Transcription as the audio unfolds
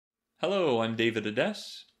Hello, I'm David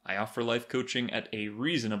Ades. I offer life coaching at a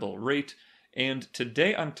reasonable rate, and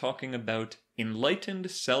today I'm talking about enlightened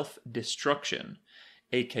self-destruction,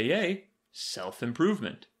 aka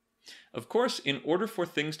self-improvement. Of course, in order for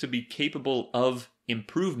things to be capable of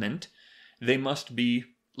improvement, they must be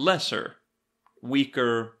lesser,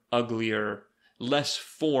 weaker, uglier, less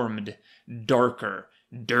formed, darker,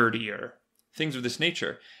 dirtier. Things of this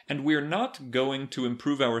nature. And we're not going to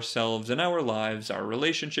improve ourselves and our lives, our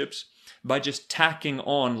relationships, by just tacking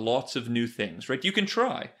on lots of new things, right? You can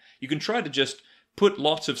try. You can try to just put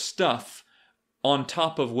lots of stuff on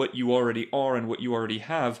top of what you already are and what you already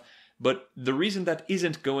have, but the reason that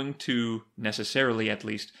isn't going to, necessarily at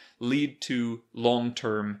least, lead to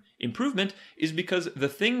long-term improvement is because the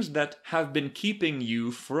things that have been keeping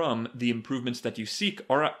you from the improvements that you seek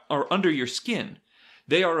are under your skin.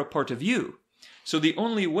 They are a part of you. So the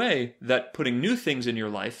only way that putting new things in your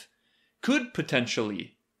life could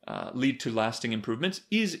potentially lead to lasting improvements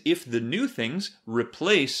is if the new things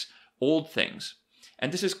replace old things.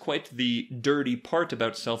 And this is quite the dirty part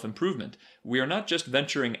about self-improvement. We are not just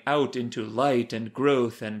venturing out into light and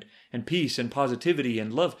growth and peace and positivity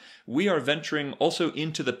and love. We are venturing also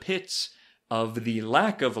into the pits of the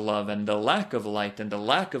lack of love and the lack of light and the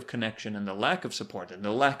lack of connection and the lack of support and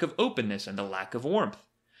the lack of openness and the lack of warmth.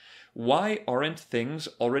 Why aren't things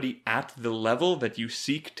already at the level that you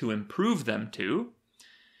seek to improve them to?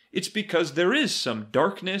 It's because there is some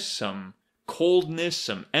darkness, some coldness,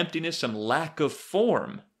 some emptiness, some lack of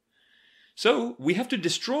form. So we have to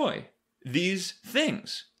destroy these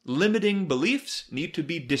things. Limiting beliefs need to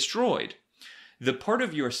be destroyed. The part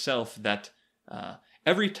of yourself that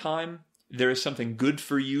every time there is something good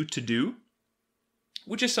for you to do,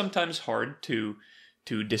 which is sometimes hard to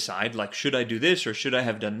decide, like, should I do this or should I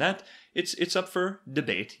have done that? It's up for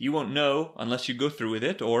debate. You won't know unless you go through with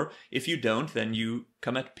it, or if you don't, then you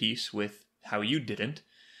come at peace with how you didn't.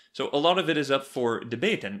 So a lot of it is up for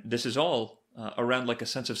debate, and this is all around like a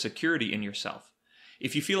sense of security in yourself.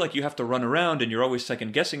 If you feel like you have to run around and you're always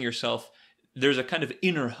second-guessing yourself, there's a kind of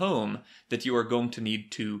inner home that you are going to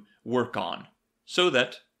need to work on, so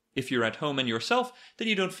that if you're at home in yourself, then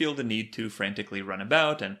you don't feel the need to frantically run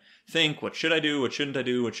about and think, what should I do, what shouldn't I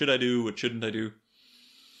do, what should I do, what shouldn't I do?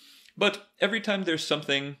 But every time there's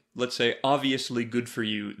something, let's say, obviously good for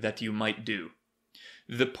you that you might do,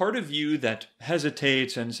 the part of you that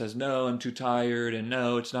hesitates and says, no, I'm too tired, and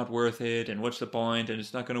no, it's not worth it, and what's the point, and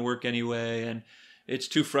it's not going to work anyway, and it's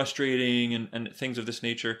too frustrating, and things of this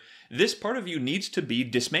nature, this part of you needs to be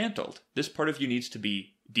dismantled. This part of you needs to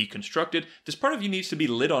be deconstructed. This part of you needs to be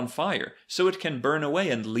lit on fire so it can burn away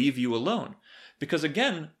and leave you alone. Because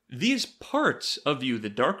again, these parts of you, the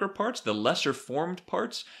darker parts, the lesser formed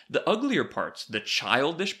parts, the uglier parts, the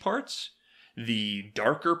childish parts, the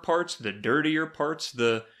darker parts, the dirtier parts,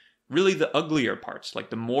 really the uglier parts, like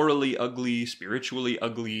the morally ugly, spiritually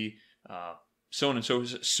ugly, so on and so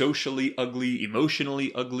forth, socially ugly,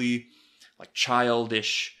 emotionally ugly, like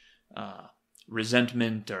childish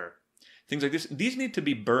resentment or things like this. These need to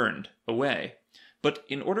be burned away. But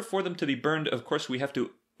in order for them to be burned, of course, we have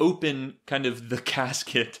to open kind of the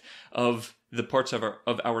casket of the parts of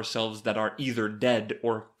ourselves that are either dead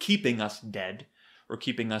or keeping us dead or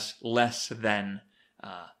keeping us less than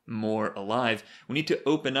more alive. We need to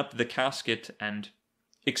open up the casket and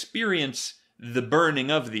experience the burning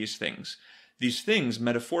of these things. These things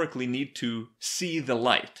metaphorically need to see the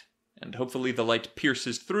light, and hopefully the light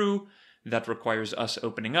pierces through. That requires us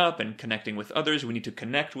opening up and connecting with others. We need to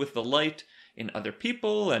connect with the light in other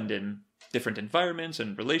people and in different environments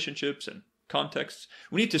and relationships and contexts.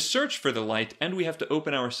 We need to search for the light, and we have to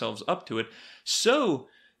open ourselves up to it. So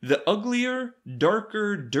the uglier,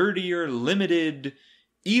 darker, dirtier, limited,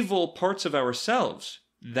 evil parts of ourselves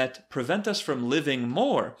that prevent us from living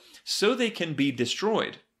more, so they can be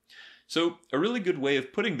destroyed. So a really good way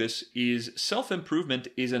of putting this is self-improvement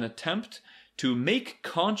is an attempt to make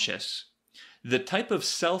conscious the type of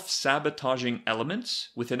self-sabotaging elements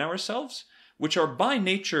within ourselves which are by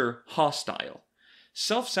nature hostile.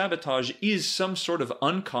 Self-sabotage is some sort of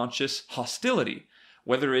unconscious hostility,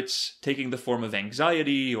 whether it's taking the form of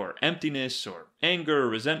anxiety or emptiness or anger,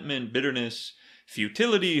 resentment, bitterness,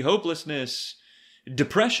 futility, hopelessness,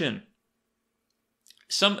 depression.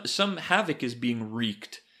 Some havoc is being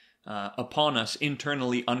wreaked upon us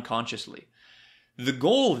internally, unconsciously. The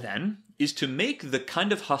goal then is to make the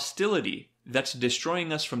kind of hostility that's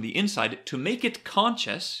destroying us from the inside, to make it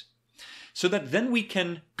conscious, so that then we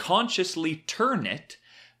can consciously turn it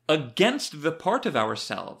against the part of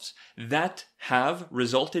ourselves that have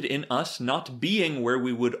resulted in us not being where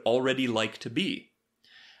we would already like to be.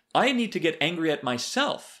 I need to get angry at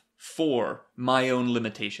myself for my own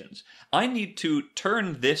limitations. I need to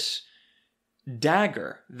turn this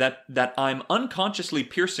dagger that I'm unconsciously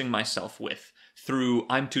piercing myself with through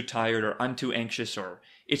I'm too tired or I'm too anxious or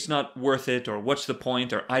it's not worth it or what's the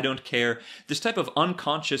point or I don't care. This type of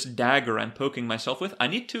unconscious dagger I'm poking myself with, I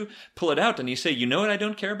need to pull it out and you say, you know what I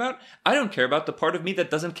don't care about? I don't care about the part of me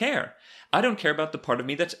that doesn't care. I don't care about the part of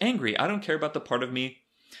me that's angry. I don't care about the part of me.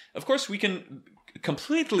 Of course, we can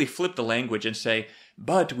completely flip the language and say,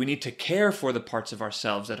 but we need to care for the parts of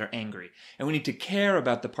ourselves that are angry. And we need to care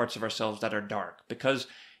about the parts of ourselves that are dark. Because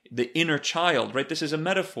the inner child, right? This is a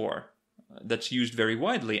metaphor that's used very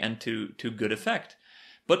widely and to good effect.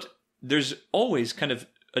 But there's always kind of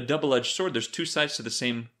a double-edged sword. There's two sides to the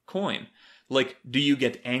same coin. Like, do you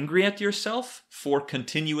get angry at yourself for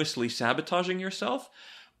continuously sabotaging yourself?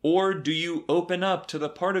 Or do you open up to the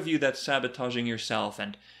part of you that's sabotaging yourself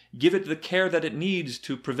and give it the care that it needs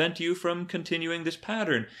to prevent you from continuing this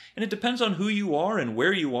pattern? And it depends on who you are and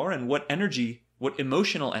where you are and what energy, what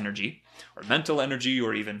emotional energy, or mental energy,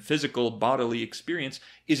 or even physical bodily experience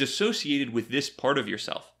is associated with this part of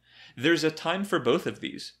yourself. There's a time for both of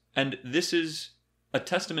these. And this is a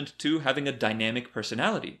testament to having a dynamic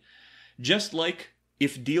personality. Just like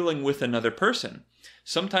if dealing with another person,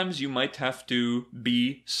 sometimes you might have to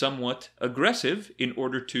be somewhat aggressive in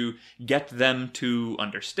order to get them to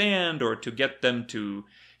understand or to get them to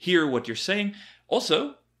hear what you're saying.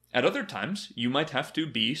 Also, at other times, you might have to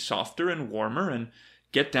be softer and warmer and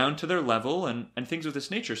get down to their level and things of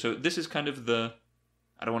this nature. So this is kind of the,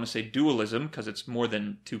 I don't want to say dualism because it's more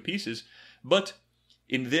than two pieces, but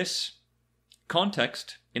in this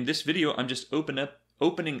context, in this video, I'm just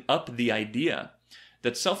opening up the idea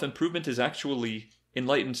that self-improvement is actually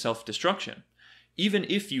enlightened self-destruction. Even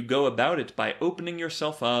if you go about it by opening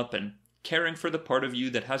yourself up and caring for the part of you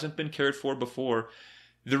that hasn't been cared for before,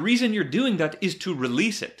 the reason you're doing that is to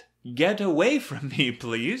release it. Get away from me,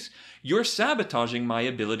 please. You're sabotaging my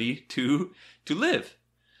ability to live.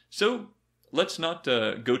 So let's not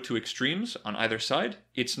go to extremes on either side.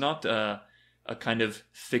 It's not a kind of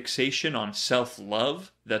fixation on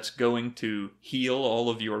self-love that's going to heal all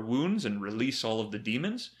of your wounds and release all of the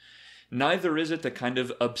demons. Neither is it a kind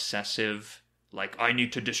of obsessive, like, I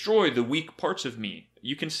need to destroy the weak parts of me.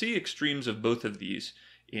 You can see extremes of both of these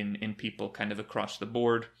in people kind of across the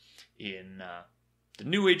board, in the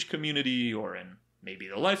New Age community, or in maybe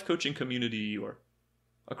the life coaching community, or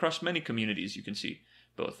across many communities you can see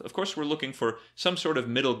both. Of course, we're looking for some sort of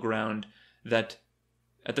middle ground that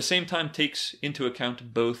at the same time takes into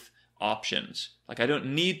account both options. Like, I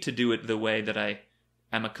don't need to do it the way that I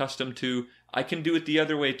am accustomed to. I can do it the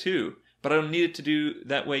other way too, but I don't need it to do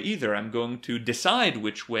that way either. I'm going to decide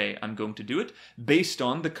which way I'm going to do it based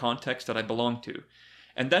on the context that I belong to.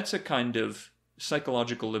 And that's a kind of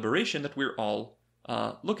psychological liberation that we're all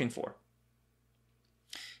looking for.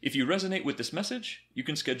 If you resonate with this message, you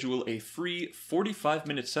can schedule a free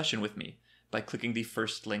 45-minute session with me by clicking the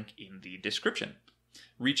first link in the description.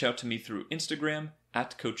 Reach out to me through Instagram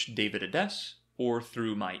at Coach David Ades or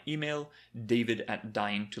through my email,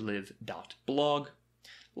 david@dyingtolive.blog.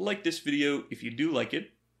 Like this video if you do like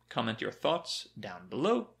it, comment your thoughts down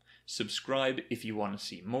below, subscribe if you want to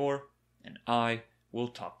see more, and I will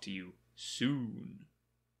talk to you soon.